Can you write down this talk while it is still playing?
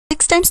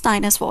times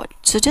 9 is what?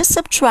 So just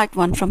subtract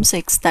 1 from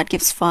 6, that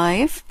gives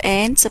 5,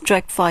 and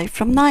subtract 5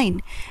 from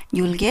 9.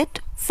 You'll get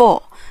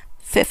 4.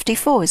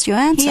 54 is your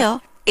answer.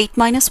 Here, 8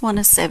 minus 1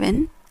 is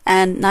 7,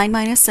 and 9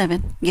 minus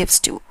 7 gives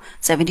 2.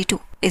 72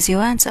 is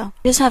your answer.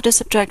 You just have to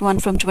subtract 1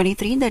 from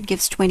 23, that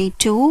gives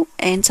 22,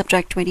 and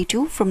subtract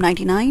 22 from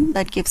 99,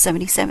 that gives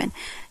 77.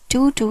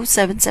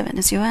 2277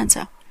 is your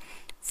answer.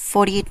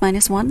 48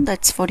 minus 1,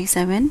 that's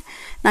 47.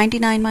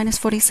 99 minus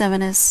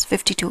 47 is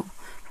 52.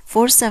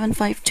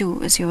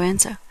 4752 is your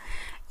answer.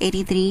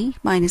 83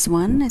 minus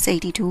 1 is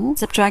 82.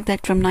 Subtract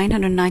that from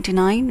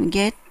 999, we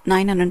get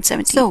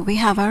 970. So we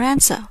have our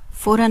answer.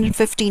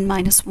 415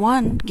 minus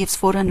 1 gives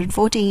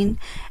 414,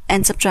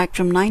 and subtract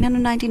from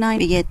 999,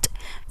 we get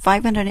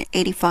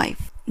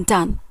 585.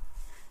 Done.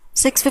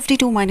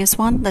 652 minus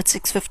 1, that's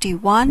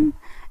 651,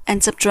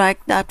 and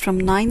subtract that from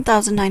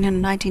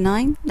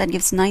 9999, that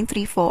gives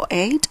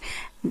 9348.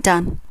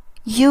 Done.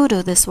 You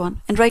do this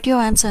one and write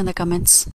your answer in the comments.